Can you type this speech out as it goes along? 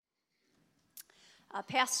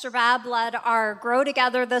Pastor Bob led our Grow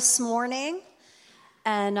Together this morning,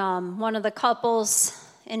 and one of the couples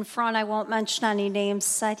in front, I won't mention any names,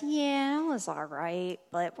 said, yeah, it was all right,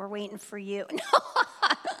 but we're waiting for you.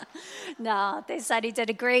 No, they said he did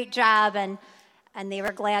a great job, and they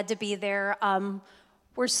were glad to be there.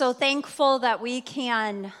 We're so thankful that we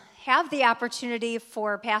can have the opportunity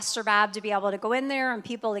for Pastor Bob to be able to go in there and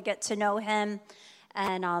people to get to know him.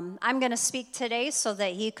 And I'm going to speak today so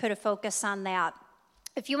that he could focus on that.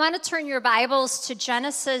 If you want to turn your Bibles to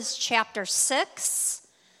Genesis chapter 6,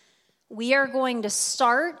 we are going to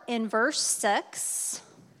start in verse 6.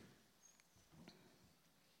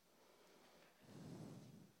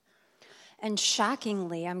 And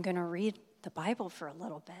shockingly, I'm going to read the Bible for a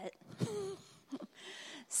little bit.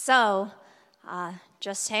 So,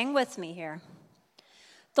 just hang with me here.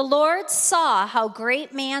 The Lord saw how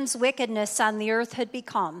great man's wickedness on the earth had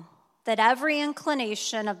become, that every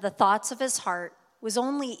inclination of the thoughts of his heart was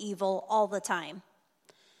only evil all the time.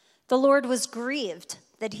 The Lord was grieved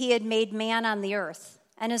that he had made man on the earth,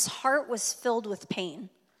 and his heart was filled with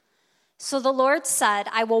pain. So the Lord said,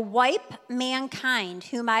 I will wipe mankind,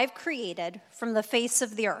 whom I've created, from the face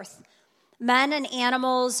of the earth, men and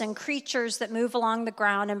animals and creatures that move along the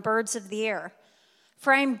ground and birds of the air,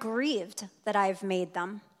 for I am grieved that I have made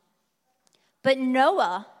them. But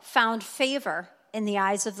Noah found favor in the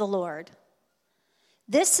eyes of the Lord.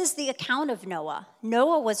 This is the account of Noah.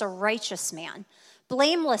 Noah was a righteous man,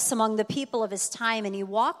 blameless among the people of his time, and he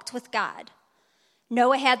walked with God.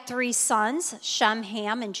 Noah had 3 sons, Shem,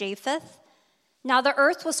 Ham, and Japheth. Now the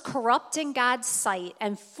earth was corrupt in God's sight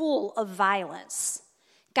and full of violence.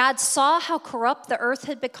 God saw how corrupt the earth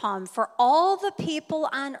had become, for all the people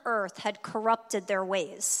on earth had corrupted their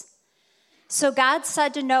ways. So God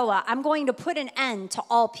said to Noah, I'm going to put an end to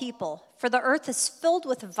all people, for the earth is filled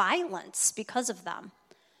with violence because of them.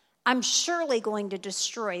 I'm surely going to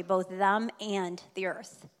destroy both them and the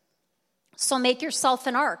earth. So make yourself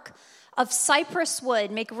an ark of cypress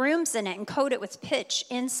wood, make rooms in it, and coat it with pitch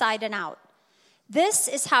inside and out. This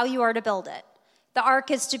is how you are to build it. The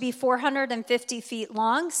ark is to be 450 feet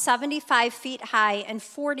long, 75 feet high, and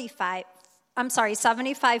 75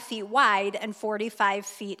 feet wide and 45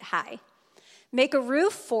 feet high. Make a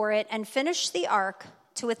roof for it and finish the ark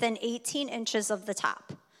to within 18 inches of the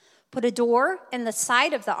top. Put a door in the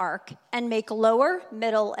side of the ark and make lower,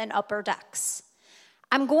 middle, and upper decks.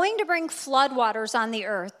 I'm going to bring floodwaters on the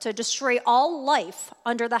earth to destroy all life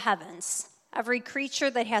under the heavens. Every creature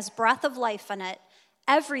that has breath of life in it,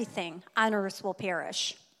 everything on earth will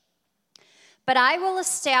perish. But I will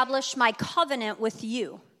establish my covenant with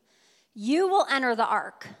you. You will enter the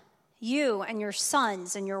ark, you and your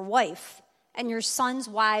sons and your wife and your sons'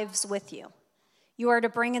 wives with you. You are to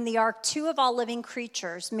bring in the ark 2 of all living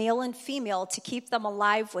creatures, male and female, to keep them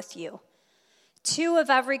alive with you. 2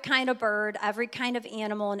 of every kind of bird, every kind of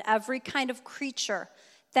animal, and every kind of creature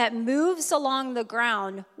that moves along the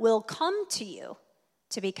ground will come to you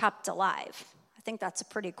to be kept alive. I think that's a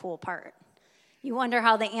pretty cool part. You wonder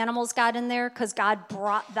how the animals got in there? Because God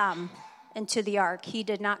brought them into the ark. He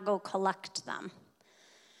did not go collect them.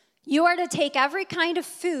 You are to take every kind of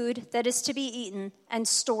food that is to be eaten and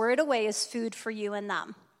store it away as food for you and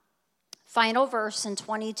them. Final verse in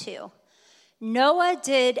 22. Noah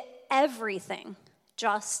did everything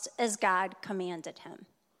just as God commanded him.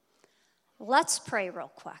 Let's pray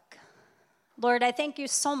real quick. Lord, I thank you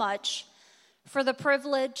so much for the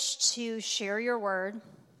privilege to share your word.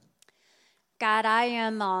 God, I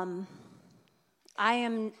am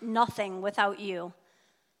nothing without you.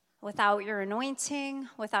 Without your anointing,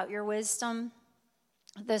 without your wisdom.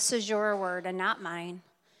 This is your word and not mine.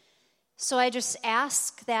 So I just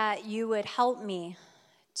ask that you would help me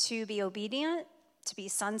to be obedient, to be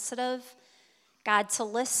sensitive, God, to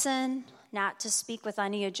listen, not to speak with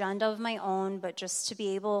any agenda of my own, but just to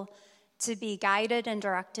be able to be guided and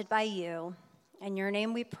directed by you. In your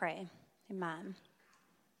name we pray. Amen.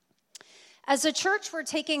 As a church, we're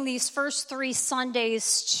taking these first 3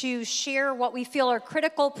 Sundays to share what we feel are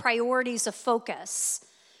critical priorities of focus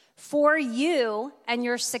for you and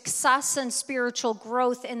your success and spiritual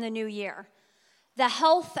growth in the new year. The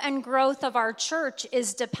health and growth of our church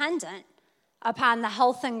is dependent upon the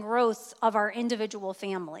health and growth of our individual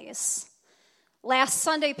families. Last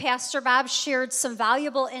Sunday, Pastor Bob shared some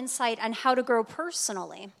valuable insight on how to grow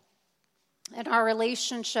personally in our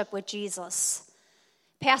relationship with Jesus.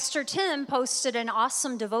 Pastor Tim posted an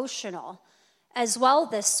awesome devotional as well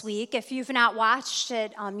this week. If you've not watched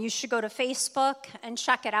it, you should go to Facebook and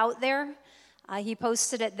check it out there. He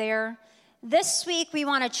posted it there. This week, we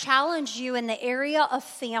want to challenge you in the area of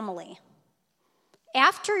family.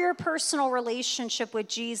 After your personal relationship with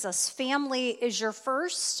Jesus, family is your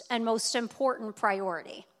first and most important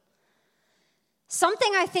priority.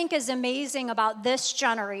 Something I think is amazing about this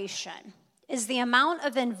generation is the amount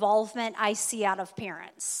of involvement I see out of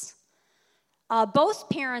parents, both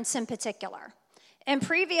parents in particular. In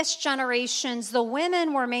previous generations, the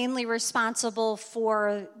women were mainly responsible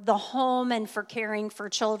for the home and for caring for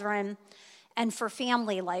children and for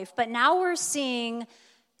family life. But now we're seeing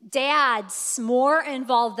dads more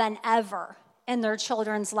involved than ever in their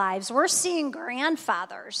children's lives. We're seeing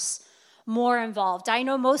grandfathers more involved. I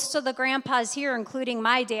know most of the grandpas here, including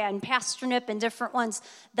my dad and Pastor Nip and different ones,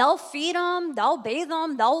 they'll feed them, they'll bathe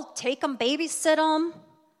them, they'll take them, babysit them,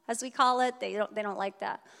 as we call it. They don't like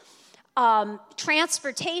that.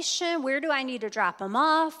 Transportation, where do I need to drop them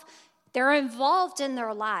off? They're involved in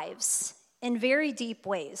their lives in very deep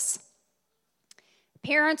ways.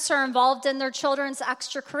 Parents are involved in their children's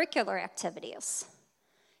extracurricular activities.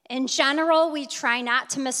 In general, we try not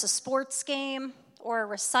to miss a sports game or a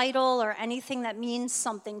recital or anything that means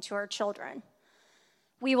something to our children.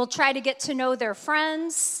 We will try to get to know their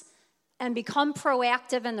friends and become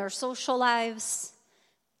proactive in their social lives.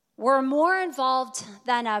 We're more involved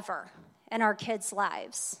than ever in our kids'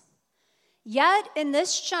 lives. Yet, in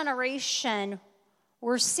this generation,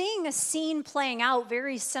 we're seeing a scene playing out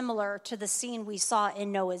very similar to the scene we saw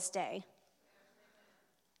in Noah's day.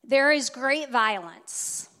 There is great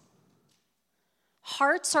violence.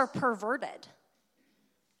 Hearts are perverted,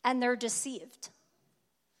 and they're deceived.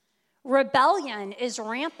 Rebellion is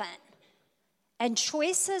rampant, and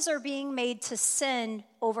choices are being made to sin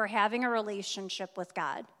over having a relationship with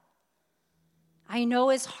God. I know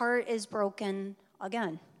his heart is broken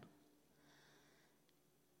again.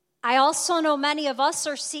 I also know many of us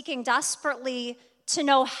are seeking desperately to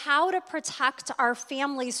know how to protect our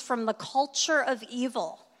families from the culture of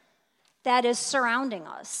evil that is surrounding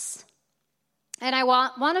us. And I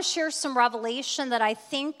want to share some revelation that I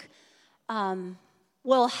think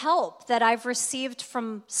will help that I've received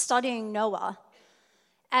from studying Noah.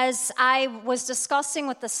 As I was discussing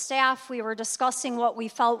with the staff, we were discussing what we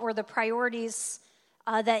felt were the priorities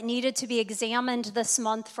that needed to be examined this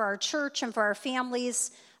month for our church and for our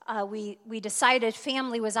families. We decided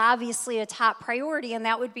family was obviously a top priority, and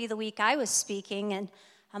that would be the week I was speaking. And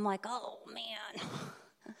I'm like, oh, man.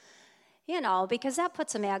 Because that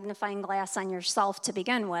puts a magnifying glass on yourself to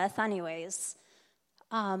begin with anyways.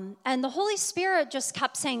 And the Holy Spirit just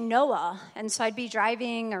kept saying Noah. And so I'd be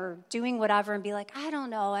driving or doing whatever and be like, I don't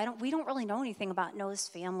know. We don't really know anything about Noah's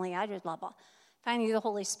family. I just blah, blah. Finally, the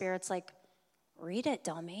Holy Spirit's like, read it,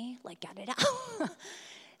 dummy. Get it out.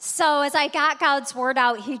 So as I got God's word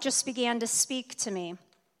out, he just began to speak to me.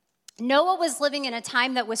 Noah was living in a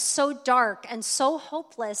time that was so dark and so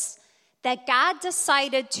hopeless that God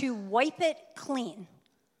decided to wipe it clean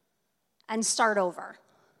and start over.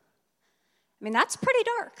 I mean, that's pretty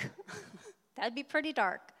dark. That'd be pretty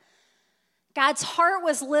dark. God's heart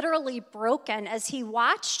was literally broken as he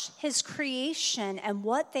watched his creation and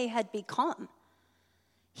what they had become.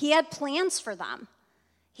 He had plans for them.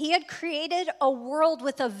 He had created a world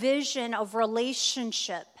with a vision of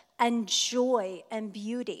relationship and joy and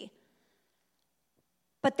beauty.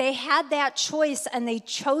 But they had that choice, and they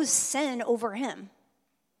chose sin over him.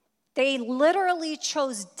 They literally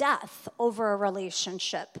chose death over a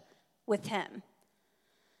relationship with him.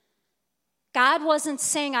 God wasn't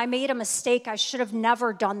saying, I made a mistake, I should have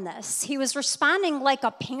never done this. He was responding like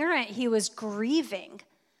a parent. He was grieving.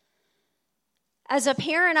 As a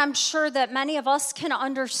parent, I'm sure that many of us can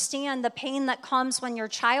understand the pain that comes when your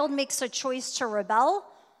child makes a choice to rebel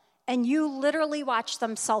and you literally watch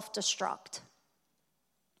them self-destruct.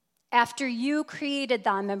 After you created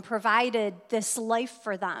them and provided this life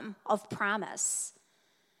for them of promise,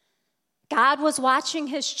 God was watching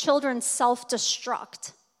his children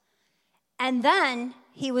self-destruct. And then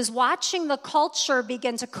he was watching the culture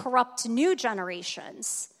begin to corrupt new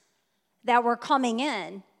generations that were coming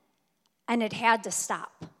in. And it had to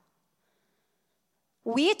stop.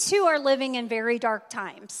 We too are living in very dark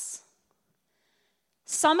times.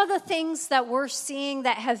 Some of the things that we're seeing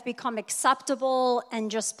that have become acceptable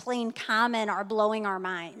and just plain common are blowing our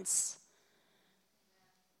minds.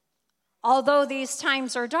 Although these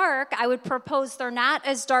times are dark, I would propose they're not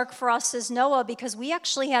as dark for us as Noah because we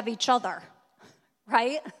actually have each other,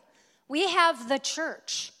 right? We have the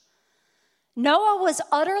church. Noah was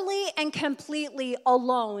utterly and completely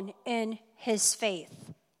alone in his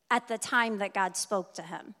faith at the time that God spoke to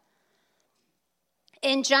him.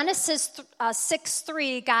 In Genesis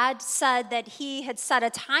 6:3, God said that he had set a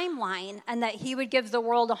timeline and that he would give the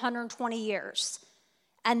world 120 years,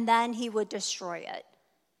 and then he would destroy it.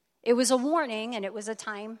 It was a warning, and it was a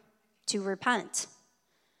time to repent.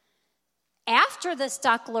 After this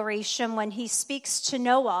declaration, when he speaks to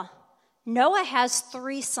Noah, Noah has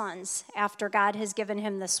 3 sons after God has given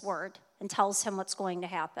him this word and tells him what's going to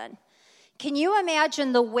happen. Can you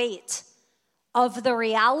imagine the weight of the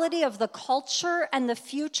reality of the culture and the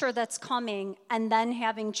future that's coming and then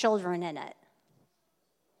having children in it?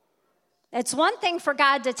 It's one thing for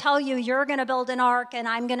God to tell you, you're going to build an ark and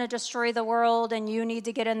I'm going to destroy the world and you need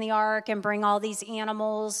to get in the ark and bring all these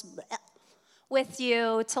animals with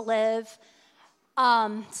you to live.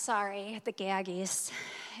 Sorry, the gaggies.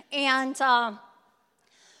 And,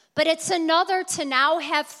 but it's another to now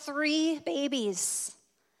have 3 babies.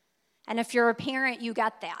 And if you're a parent, you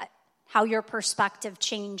get that, how your perspective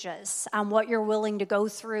changes on what you're willing to go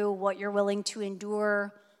through, what you're willing to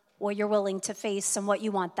endure, what you're willing to face, and what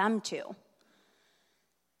you want them to.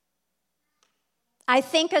 I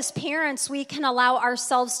think as parents, we can allow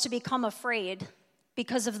ourselves to become afraid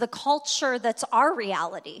because of the culture that's our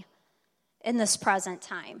reality in this present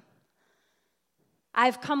time.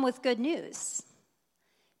 I've come with good news,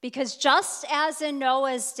 because just as in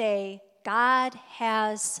Noah's day, God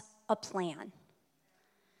has a plan.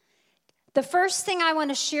 The first thing I want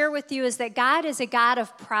to share with you is that God is a God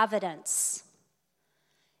of providence.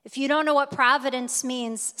 If you don't know what providence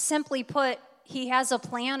means, simply put, he has a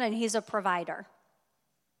plan and he's a provider.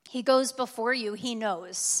 He goes before you, he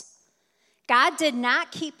knows. God did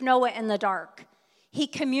not keep Noah in the dark. He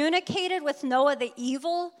communicated with Noah the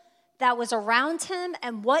evil that was around him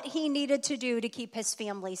and what he needed to do to keep his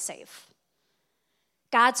family safe.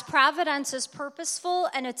 God's providence is purposeful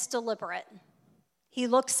and it's deliberate. He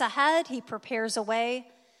looks ahead, he prepares a way.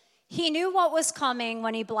 He knew what was coming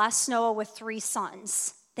when he blessed Noah with 3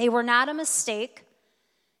 sons. They were not a mistake.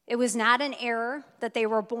 It was not an error that they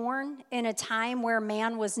were born in a time where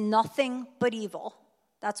man was nothing but evil.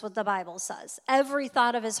 That's what the Bible says. Every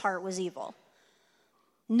thought of his heart was evil.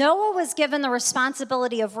 Noah was given the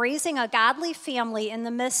responsibility of raising a godly family in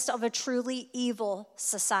the midst of a truly evil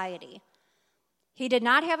society. He did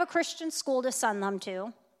not have a Christian school to send them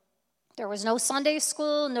to. There was no Sunday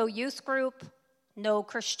school, no youth group, no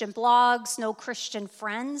Christian blogs, no Christian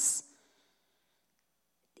friends.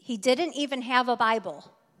 He didn't even have a Bible,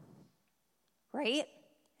 right?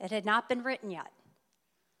 It had not been written yet.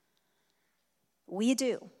 We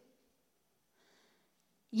do.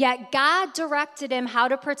 Yet God directed him how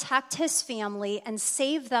to protect his family and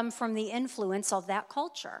save them from the influence of that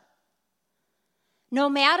culture. No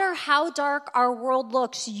matter how dark our world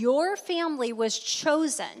looks, your family was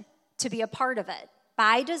chosen to be a part of it.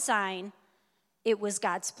 By design, it was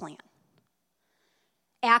God's plan.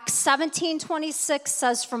 Acts 17:26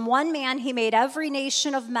 says, "From one man he made every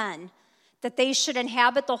nation of men, that they should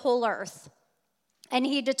inhabit the whole earth. And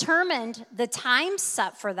he determined the time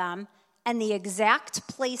set for them and the exact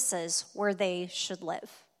places where they should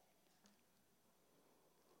live."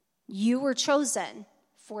 You were chosen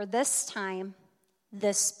for this time,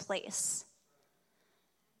 this place.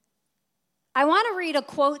 I want to read a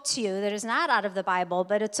quote to you that is not out of the Bible,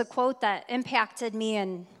 but it's a quote that impacted me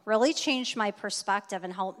and really changed my perspective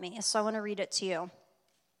and helped me. So I want to read it to you.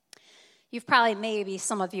 Maybe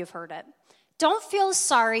some of you have heard it. Don't feel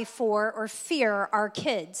sorry for or fear our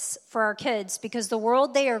kids, because the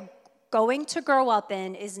world they are going to grow up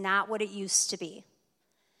in is not what it used to be.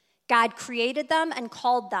 God created them and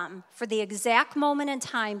called them for the exact moment in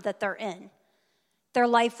time that they're in. Their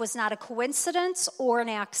life was not a coincidence or an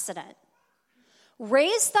accident.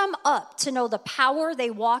 Raise them up to know the power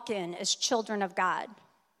they walk in as children of God.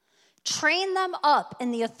 Train them up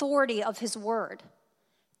in the authority of his word.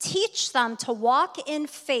 Teach them to walk in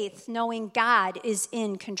faith, knowing God is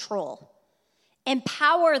in control.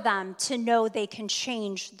 Empower them to know they can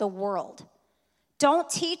change the world. Don't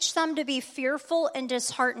teach them to be fearful and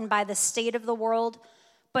disheartened by the state of the world,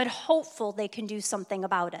 but hopeful they can do something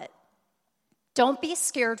about it. Don't be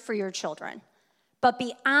scared for your children, but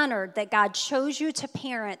be honored that God chose you to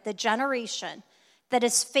parent the generation that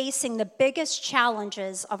is facing the biggest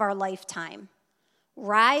challenges of our lifetime.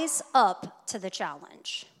 Rise up to the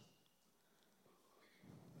challenge.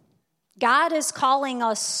 God is calling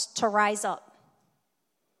us to rise up.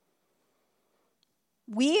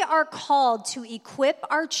 We are called to equip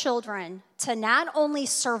our children to not only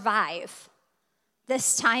survive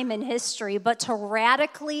this time in history, but to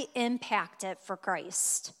radically impact it for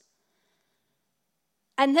Christ.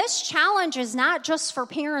 And this challenge is not just for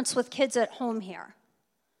parents with kids at home here.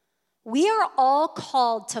 We are all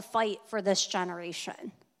called to fight for this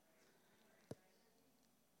generation.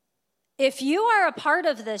 If you are a part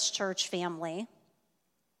of this church family,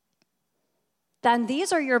 then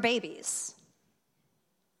these are your babies.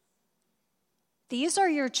 These are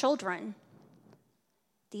your children.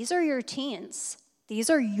 These are your teens. These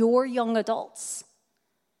are your young adults.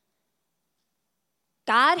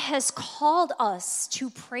 God has called us to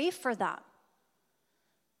pray for them.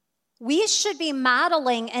 We should be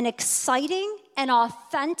modeling an exciting and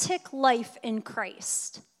authentic life in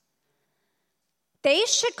Christ. They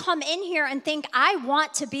should come in here and think, I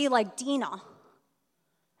want to be like Dina.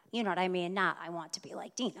 You know what I mean? Not I want to be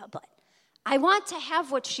like Dina, but I want to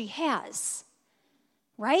have what she has,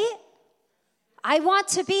 right? I want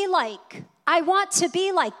to be like.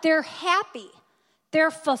 They're happy.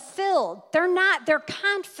 They're fulfilled. They're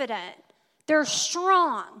confident. They're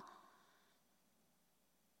strong.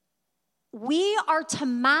 We are to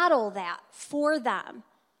model that for them.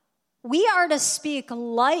 We are to speak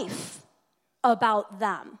life about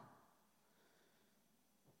them.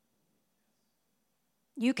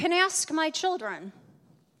 You can ask my children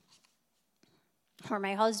or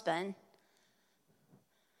my husband.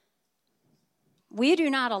 We do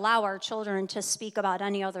not allow our children to speak about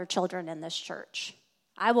any other children in this church.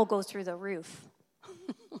 I will go through the roof.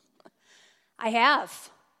 I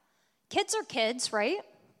have. Kids are kids, right?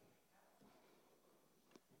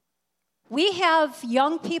 We have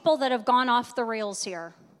young people that have gone off the rails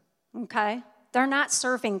here, okay? They're not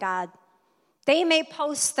serving God. They may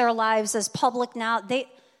post their lives as public now.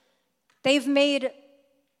 They've made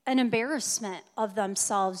an embarrassment of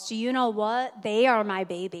themselves. Do you know what? They are my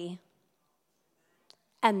baby.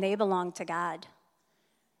 And they belong to God.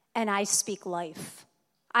 And I speak life.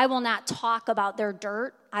 I will not talk about their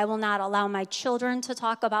dirt. I will not allow my children to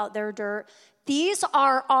talk about their dirt. These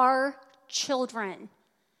are our children.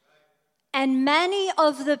 And many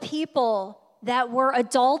of the people that were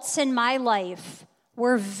adults in my life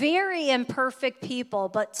were very imperfect people,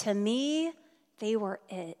 but to me, they were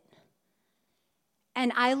it.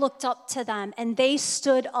 And I looked up to them, and they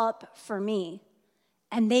stood up for me,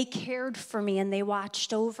 and they cared for me, and they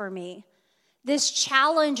watched over me. This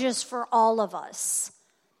challenge is for all of us.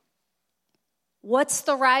 What's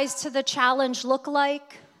the rise to the challenge look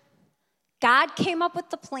like? God came up with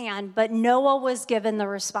the plan, but Noah was given the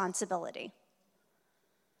responsibility.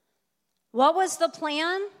 What was the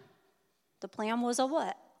plan? The plan was a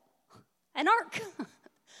what? An ark.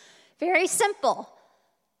 Very simple.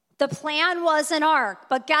 The plan was an ark,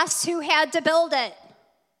 but guess who had to build it?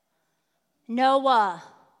 Noah.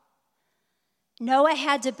 Noah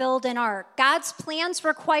had to build an ark. God's plans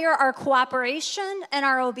require our cooperation and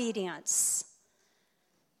our obedience.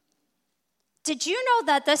 Did you know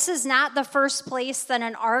that this is not the first place that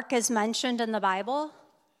an ark is mentioned in the Bible?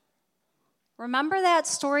 Remember that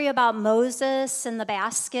story about Moses and the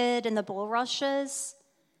basket and the bulrushes?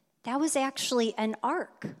 That was actually an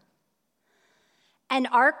ark. An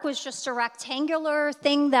ark was just a rectangular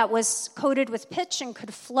thing that was coated with pitch and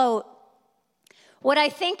could float. What I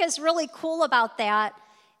think is really cool about that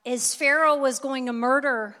is Pharaoh was going to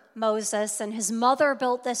murder Moses, and his mother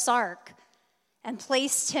built this ark and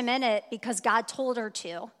placed him in it because God told her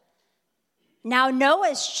to. Now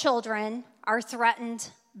Noah's children are threatened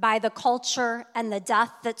by the culture and the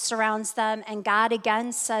death that surrounds them, and God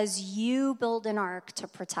again says, you build an ark to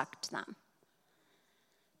protect them.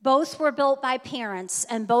 Both were built by parents,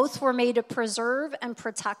 and both were made to preserve and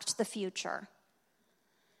protect the future.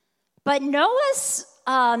 But Noah's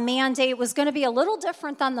mandate was going to be a little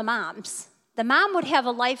different than the mom's. The mom would have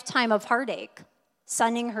a lifetime of heartache,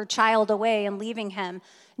 sending her child away and leaving him.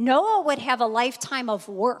 Noah would have a lifetime of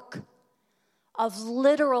work, of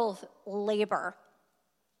literal labor.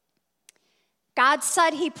 God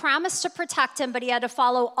said he promised to protect him, but he had to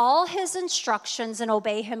follow all his instructions and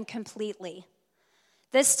obey him completely.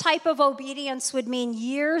 This type of obedience would mean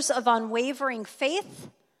years of unwavering faith,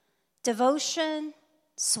 devotion,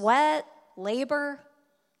 sweat, labor,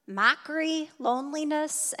 mockery,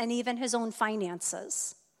 loneliness, and even his own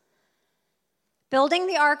finances. Building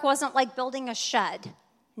the ark wasn't like building a shed.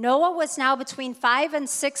 Noah was now between 500 and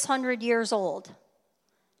 600 years old.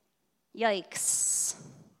 Yikes.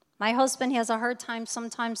 My husband has a hard time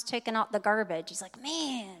sometimes taking out the garbage. He's like,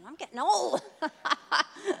 man, I'm getting old.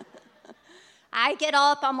 I get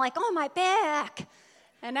up, I'm like, oh, my back.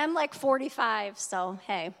 And I'm like 45, so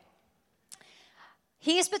hey.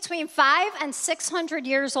 He's between 500 and 600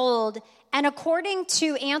 years old, and according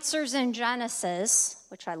to Answers in Genesis,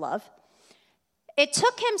 which I love, it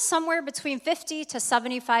took him somewhere between 50 to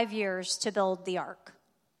 75 years to build the ark.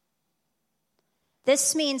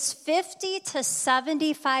 This means 50 to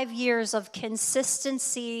 75 years of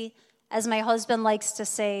consistency, as my husband likes to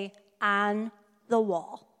say, on the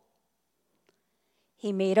wall.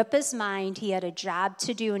 He made up his mind. He had a job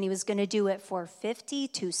to do, and he was going to do it for 50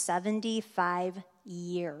 to 75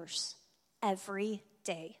 years. every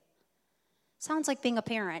day. Sounds like being a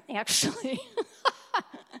parent, actually.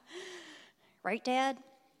 Right, Dad?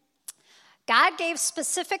 God gave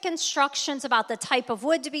specific instructions about the type of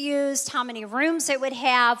wood to be used, how many rooms it would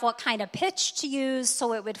have, what kind of pitch to use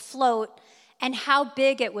so it would float, and how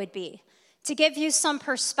big it would be. To give you some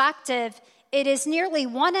perspective, it is nearly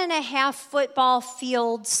 1.5 football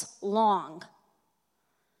fields long.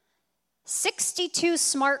 62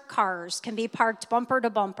 smart cars can be parked bumper to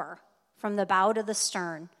bumper from the bow to the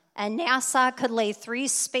stern, and NASA could lay 3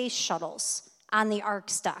 space shuttles on the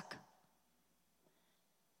Ark's deck.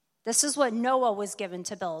 This is what Noah was given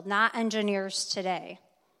to build, not engineers today.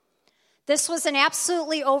 This was an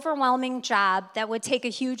absolutely overwhelming job that would take a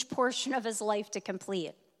huge portion of his life to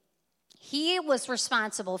complete. He was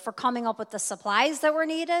responsible for coming up with the supplies that were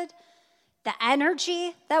needed, the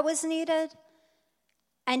energy that was needed,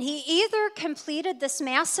 and he either completed this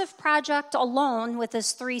massive project alone with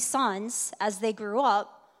his 3 sons as they grew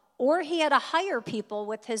up, or he had to hire people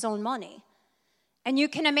with his own money. And you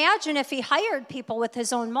can imagine if he hired people with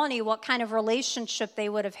his own money, what kind of relationship they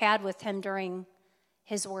would have had with him during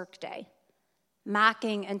his workday,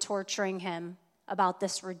 mocking and torturing him about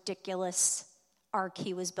this ridiculous ark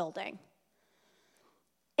he was building.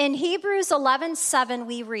 In Hebrews 11:7,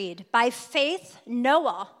 we read, "By faith,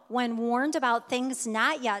 Noah, when warned about things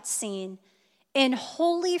not yet seen, in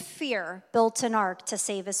holy fear built an ark to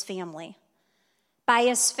save his family. By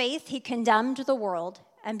his faith, he condemned the world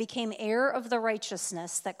and became heir of the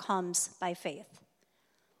righteousness that comes by faith."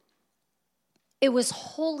 It was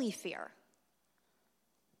holy fear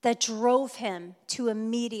that drove him to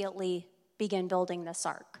immediately begin building this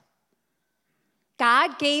ark.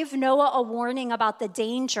 God gave Noah a warning about the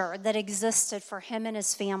danger that existed for him and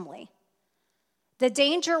his family. The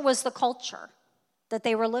danger was the culture that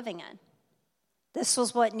they were living in. This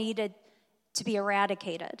was what needed to be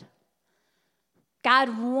eradicated.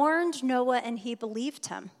 God warned Noah and he believed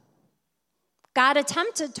him. God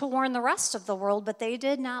attempted to warn the rest of the world, but they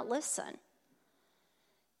did not listen.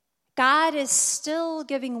 God is still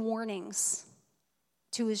giving warnings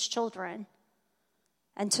to his children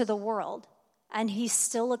and to the world, and he's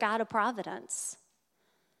still a God of providence.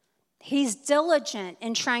 He's diligent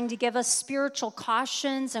in trying to give us spiritual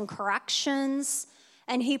cautions and corrections,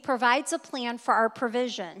 and he provides a plan for our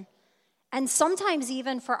provision, and sometimes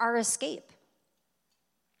even for our escape.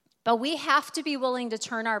 But we have to be willing to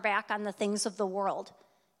turn our back on the things of the world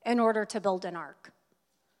in order to build an ark.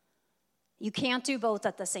 You can't do both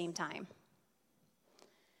at the same time.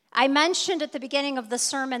 I mentioned at the beginning of the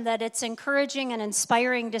sermon that it's encouraging and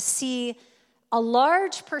inspiring to see a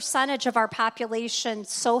large percentage of our population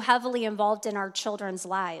so heavily involved in our children's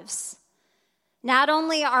lives. Not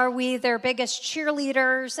only are we their biggest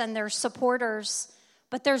cheerleaders and their supporters,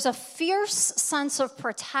 but there's a fierce sense of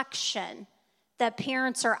protection that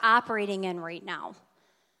parents are operating in right now.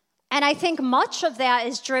 And I think much of that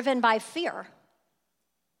is driven by fear.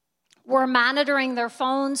 We're monitoring their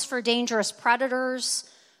phones for dangerous predators.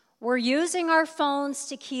 We're using our phones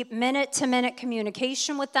to keep minute-to-minute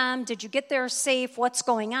communication with them. Did you get there safe? What's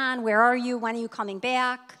going on? Where are you? When are you coming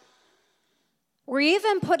back? We're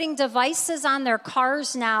even putting devices on their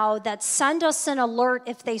cars now that send us an alert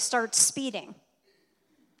if they start speeding.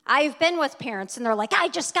 I've been with parents, and they're like, "I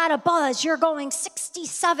just got a buzz. You're going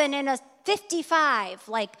 67 in a 55.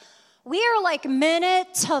 Like, we are like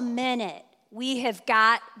minute to minute. We have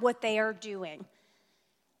got what they are doing.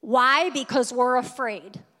 Why? Because we're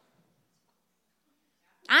afraid.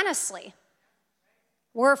 Honestly,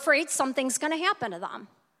 we're afraid something's going to happen to them.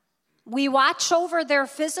 We watch over their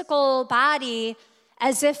physical body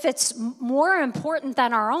as if it's more important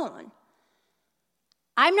than our own.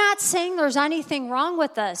 I'm not saying there's anything wrong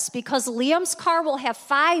with this, because Liam's car will have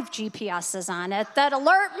 5 GPSs on it that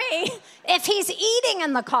alert me if he's eating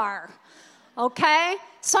in the car, okay?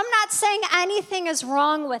 So I'm not saying anything is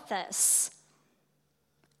wrong with this.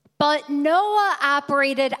 But Noah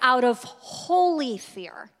operated out of holy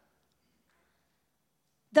fear.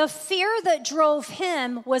 The fear that drove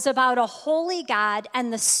him was about a holy God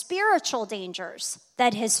and the spiritual dangers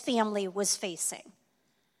that his family was facing.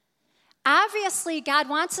 Obviously, God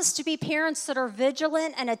wants us to be parents that are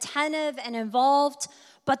vigilant and attentive and involved,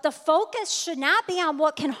 but the focus should not be on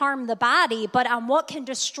what can harm the body, but on what can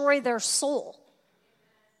destroy their soul.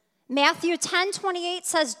 Matthew 10:28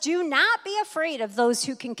 says, "Do not be afraid of those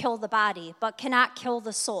who can kill the body, but cannot kill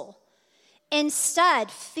the soul.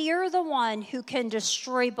 Instead, fear the one who can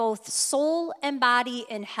destroy both soul and body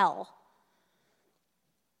in hell."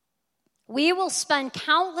 We will spend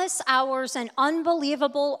countless hours and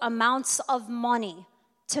unbelievable amounts of money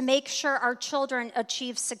to make sure our children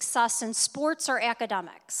achieve success in sports or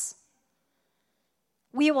academics.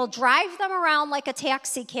 We will drive them around like a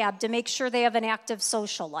taxi cab to make sure they have an active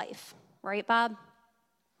social life. Right, Bob?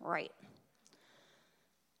 Right.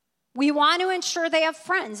 We want to ensure they have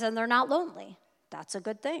friends and they're not lonely. That's a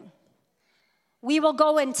good thing. We will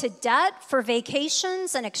go into debt for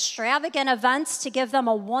vacations and extravagant events to give them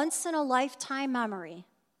a once-in-a-lifetime memory.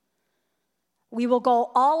 We will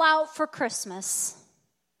go all out for Christmas.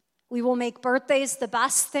 We will make birthdays the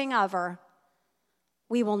best thing ever.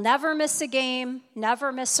 We will never miss a game,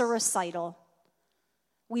 never miss a recital.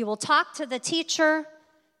 We will talk to the teacher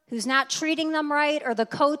who's not treating them right or the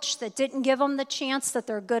coach that didn't give them the chance that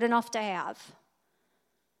they're good enough to have.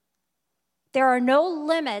 There are no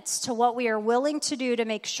limits to what we are willing to do to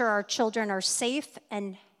make sure our children are safe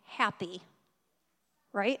and happy,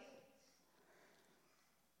 right?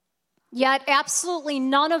 Yet absolutely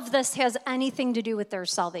none of this has anything to do with their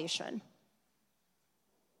salvation.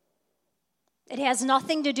 It has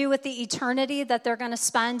nothing to do with the eternity that they're going to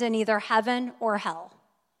spend in either heaven or hell.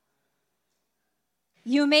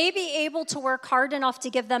 You may be able to work hard enough to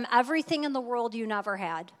give them everything in the world you never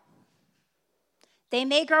had. They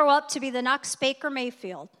may grow up to be the next Baker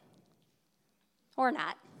Mayfield. Or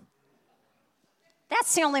not.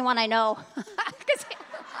 That's the only one I know.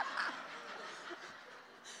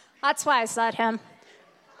 That's why I said him.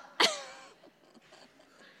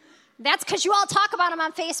 That's because you all talk about him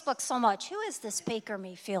on Facebook so much. Who is this Baker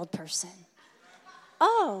Mayfield person?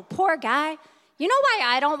 Oh, poor guy. You know why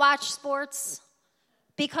I don't watch sports?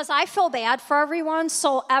 Because I feel bad for everyone,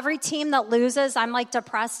 so every team that loses, I'm like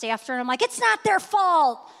depressed after, and I'm like, it's not their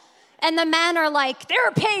fault. And the men are like,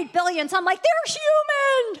 they're paid billions. I'm like, they're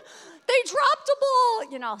human. They dropped a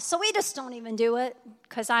ball, So we just don't even do it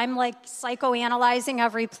because I'm like psychoanalyzing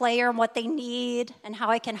every player and what they need and how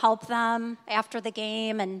I can help them after the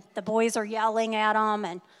game, and the boys are yelling at them,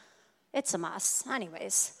 and it's a mess.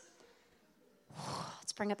 Anyways,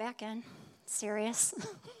 let's bring it back in. Serious.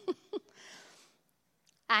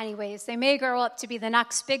 Anyways, they may grow up to be the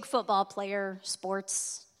next big football player,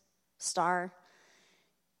 sports star.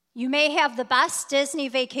 You may have the best Disney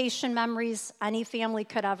vacation memories any family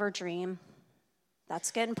could ever dream.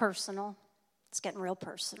 That's getting personal. It's getting real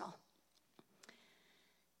personal.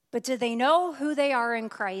 But do they know who they are in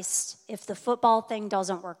Christ if the football thing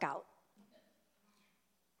doesn't work out?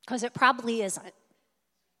 Because it probably isn't.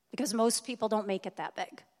 Because most people don't make it that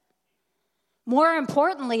big. More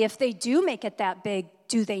importantly, if they do make it that big,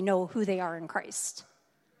 do they know who they are in Christ?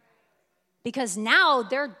 Because now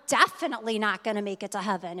they're definitely not going to make it to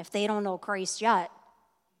heaven if they don't know Christ yet.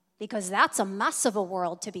 Because that's a mess of a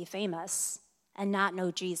world to be famous and not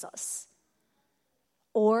know Jesus.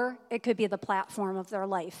 Or it could be the platform of their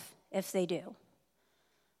life if they do.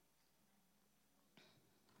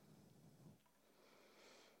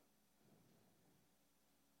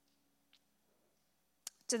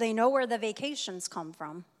 Do they know where the vacations come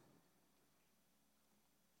from?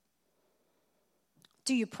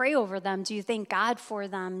 Do you pray over them? Do you thank God for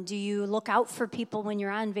them? Do you look out for people when you're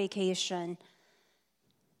on vacation?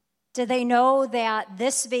 Do they know that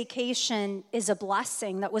this vacation is a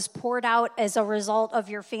blessing that was poured out as a result of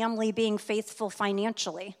your family being faithful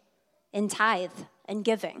financially in tithe and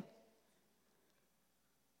giving?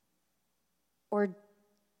 Or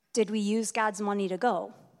did we use God's money to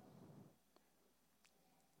go?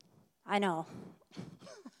 I know.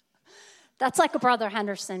 That's like a Brother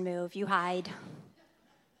Henderson move. You hide.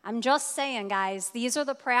 I'm just saying, guys, these are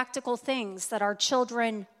the practical things that our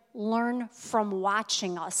children learn from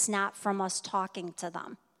watching us, not from us talking to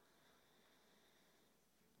them.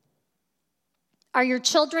 Are your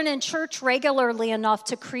children in church regularly enough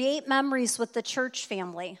to create memories with the church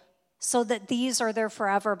family so that these are their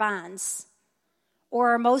forever bonds?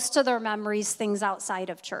 Or are most of their memories things outside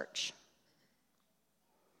of church?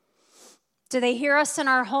 Do they hear us in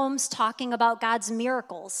our homes talking about God's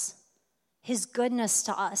miracles, His goodness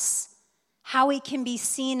to us, how He can be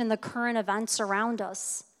seen in the current events around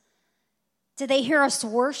us? Do they hear us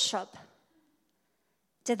worship?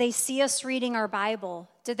 Do they see us reading our Bible?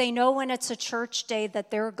 Do they know when it's a church day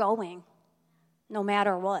that they're going, no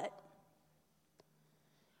matter what?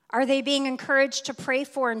 Are they being encouraged to pray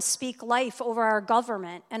for and speak life over our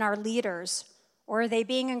government and our leaders? Or are they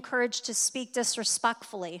being encouraged to speak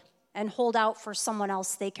disrespectfully and hold out for someone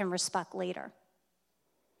else they can respect later?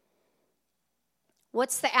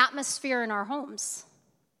 What's the atmosphere in our homes?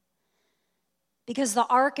 Because the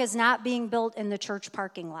ark is not being built in the church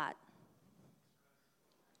parking lot.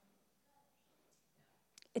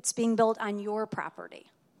 It's being built on your property.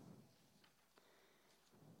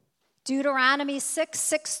 Deuteronomy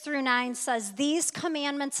 6:6-9 says, "These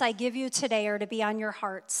commandments I give you today are to be on your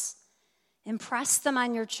hearts. Impress them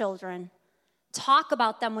on your children. Talk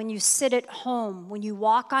about them when you sit at home, when you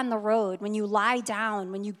walk on the road, when you lie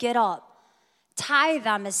down, when you get up. Tie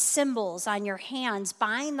them as symbols on your hands.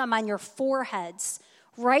 Bind them on your foreheads.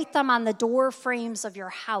 Write them on the door frames of your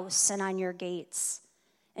house and on your gates.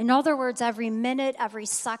 In other words, every minute, every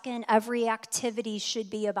second, every activity should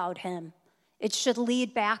be about him. It should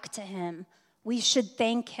lead back to him. We should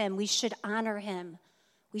thank him. We should honor him.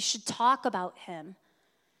 We should talk about him.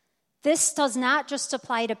 This does not just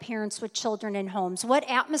apply to parents with children in homes. What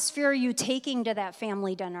atmosphere are you taking to that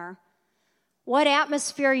family dinner? What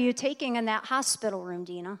atmosphere are you taking in that hospital room,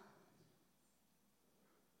 Dina?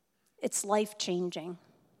 It's life-changing.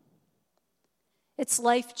 It's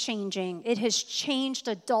life-changing. It has changed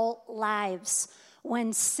adult lives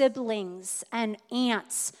when siblings and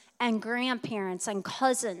aunts and grandparents and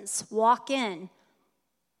cousins walk in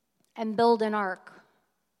and build an ark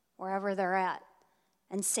wherever they're at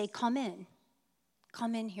and say, come in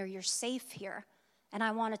here, you're safe here. And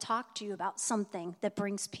I want to talk to you about something that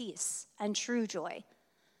brings peace and true joy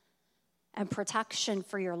and protection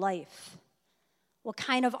for your life. What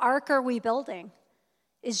kind of ark are we building?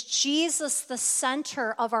 Is Jesus the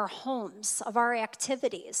center of our homes, of our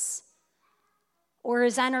activities? Or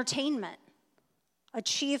is entertainment,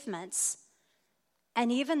 achievements,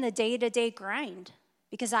 and even the day-to-day grind?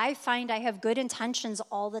 Because I find I have good intentions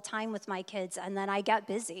all the time with my kids, and then I get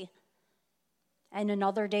busy. And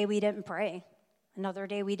another day we didn't pray. Another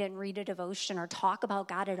day we didn't read a devotion or talk about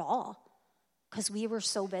God at all because we were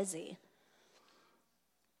so busy.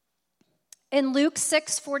 In Luke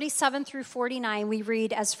 6:47-49, we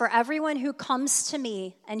read, "As for everyone who comes to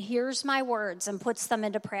me and hears my words and puts them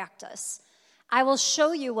into practice, I will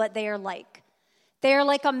show you what they are like. They are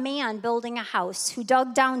like a man building a house who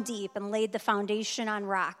dug down deep and laid the foundation on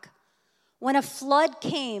rock. When a flood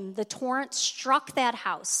came, the torrent struck that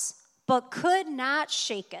house, but could not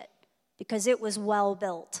shake it because it was well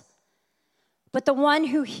built. But the one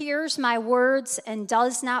who hears my words and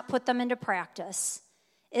does not put them into practice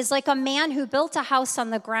is like a man who built a house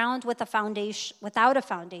on the ground without a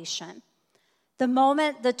foundation. The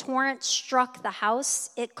moment the torrent struck the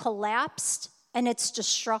house, it collapsed and its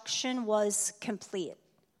destruction was complete."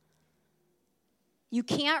 You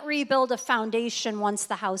can't rebuild a foundation once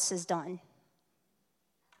the house is done.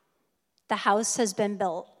 The house has been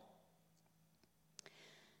built.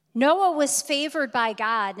 Noah was favored by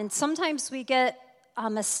God, and sometimes we get a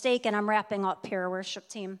mistake, and I'm wrapping up here, worship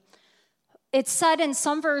team. It's said in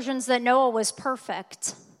some versions that Noah was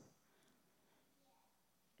perfect.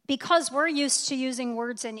 Because we're used to using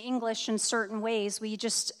words in English in certain ways, we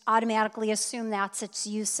just automatically assume that's its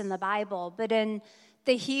use in the Bible. But in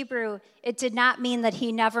the Hebrew, it did not mean that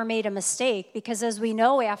he never made a mistake, because as we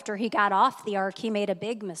know, after he got off the ark, he made a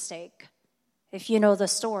big mistake, if you know the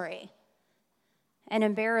story. An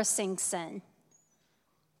embarrassing sin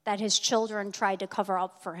that his children tried to cover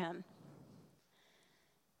up for him.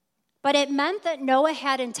 But it meant that Noah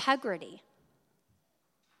had integrity.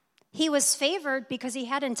 He was favored because he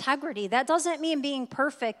had integrity. That doesn't mean being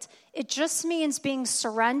perfect. It just means being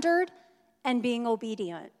surrendered and being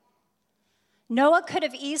obedient. Noah could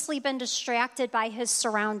have easily been distracted by his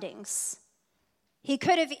surroundings. He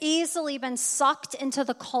could have easily been sucked into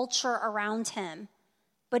the culture around him,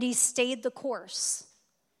 but he stayed the course.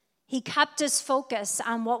 He kept his focus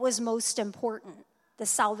on what was most important, the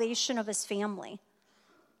salvation of his family.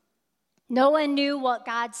 Noah knew what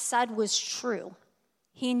God said was true.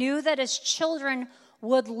 He knew that his children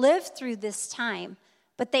would live through this time,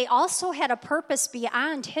 but they also had a purpose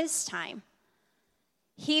beyond his time.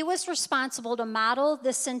 He was responsible to model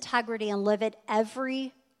this integrity and live it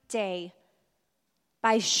every day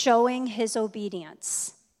by showing his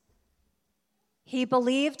obedience. He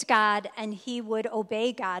believed God, and he would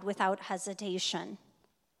obey God without hesitation.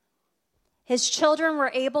 His children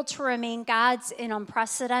were able to remain God's in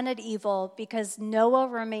unprecedented evil because Noah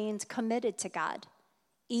remained committed to God,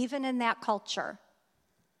 even in that culture.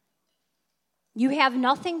 You have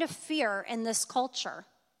nothing to fear in this culture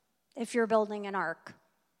if you're building an ark.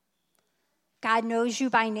 God knows you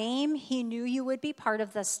by name. He knew you would be part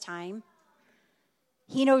of this time.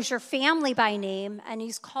 He knows your family by name, and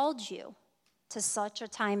he's called you to such a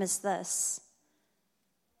time as this.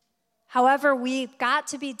 However, we've got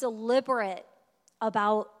to be deliberate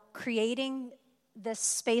about creating this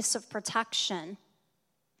space of protection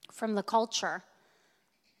from the culture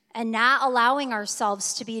and not allowing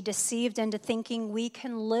ourselves to be deceived into thinking we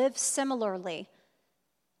can live similarly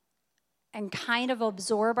and kind of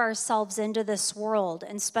absorb ourselves into this world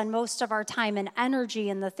and spend most of our time and energy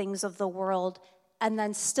in the things of the world and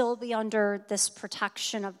then still be under this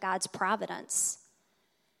protection of God's providence.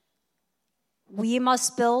 We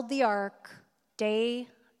must build the ark day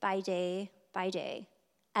by day by day,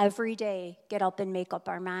 every day, get up and make up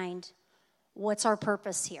our mind. What's our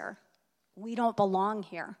purpose here? We don't belong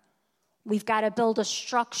here. We've got to build a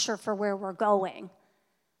structure for where we're going,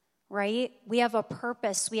 right? We have a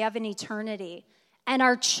purpose. We have an eternity. And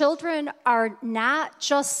our children are not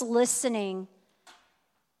just listening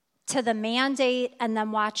to the mandate and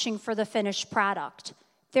then watching for the finished product.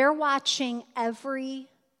 They're watching every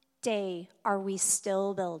day. Are we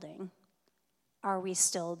still building? Are we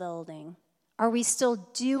still building? Are we still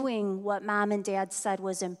doing what mom and dad said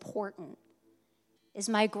was important? Is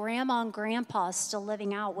my grandma and grandpa still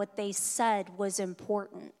living out what they said was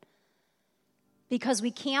important? Because we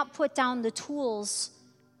can't put down the tools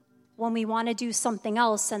when we want to do something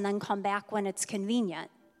else and then come back when it's convenient.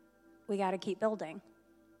 We got to keep building.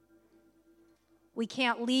 We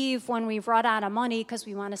can't leave when we've run out of money because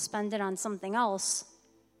we want to spend it on something else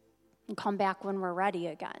and come back when we're ready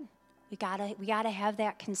again. We gotta have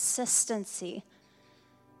that consistency.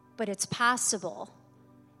 But it's possible.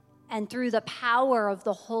 And through the power of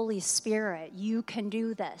the Holy Spirit, you can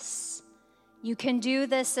do this. You can do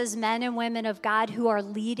this as men and women of God who are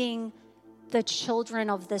leading the children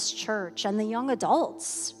of this church and the young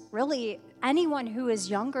adults. Really, anyone who is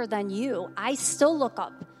younger than you, I still look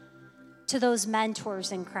up to those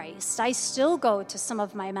mentors in Christ. I still go to some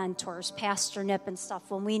of my mentors, Pastor Nip and stuff,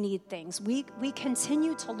 when we need things. We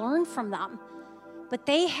continue to learn from them, but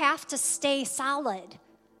they have to stay solid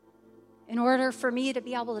in order for me to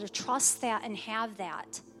be able to trust that and have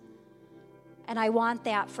that. And I want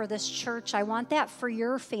that for this church. I want that for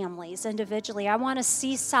your families individually. I want to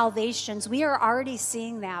see salvations. We are already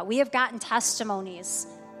seeing that. We have gotten testimonies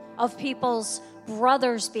of people's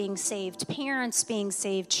brothers being saved, parents being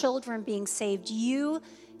saved, children being saved. You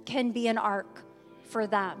can be an ark for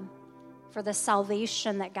them, for the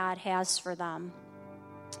salvation that God has for them.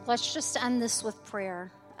 Let's just end this with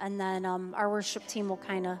prayer, and then our worship team will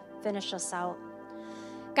kind of finish us out.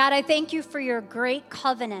 God, I thank you for your great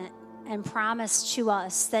covenant and promise to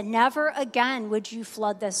us that never again would you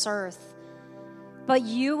flood this earth, but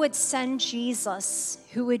you would send Jesus,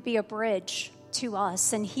 who would be a bridge to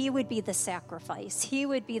us, and he would be the sacrifice. He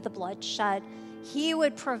would be the bloodshed. He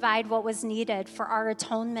would provide what was needed for our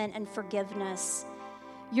atonement and forgiveness.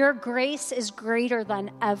 Your grace is greater than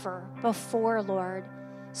ever before, Lord.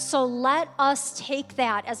 So let us take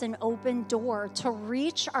that as an open door to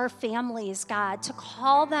reach our families, God, to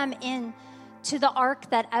call them in to the ark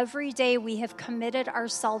that every day we have committed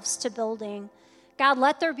ourselves to building. God,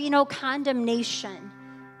 let there be no condemnation,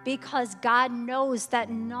 because God knows that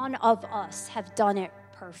none of us have done it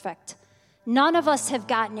perfect. None of us have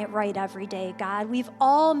gotten it right every day, God. We've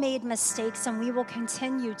all made mistakes, and we will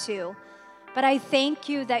continue to. But I thank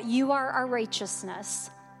you that you are our righteousness.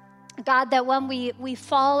 God, that when we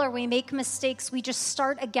fall or we make mistakes, we just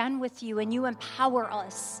start again with you, and you empower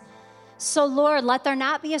us. So, Lord, let there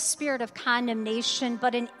not be a spirit of condemnation,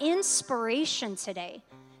 but an inspiration today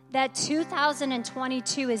that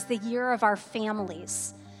 2022 is the year of our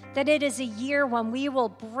families. That it is a year when we will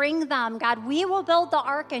bring them, God, we will build the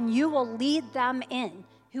ark and you will lead them in.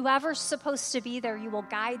 Whoever's supposed to be there, you will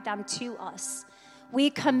guide them to us. We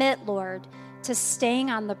commit, Lord, to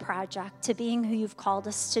staying on the project, to being who you've called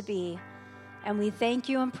us to be. And we thank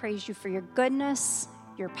you and praise you for your goodness,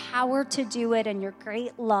 your power to do it, and your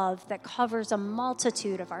great love that covers a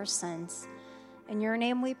multitude of our sins. In your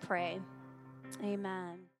name we pray.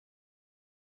 Amen.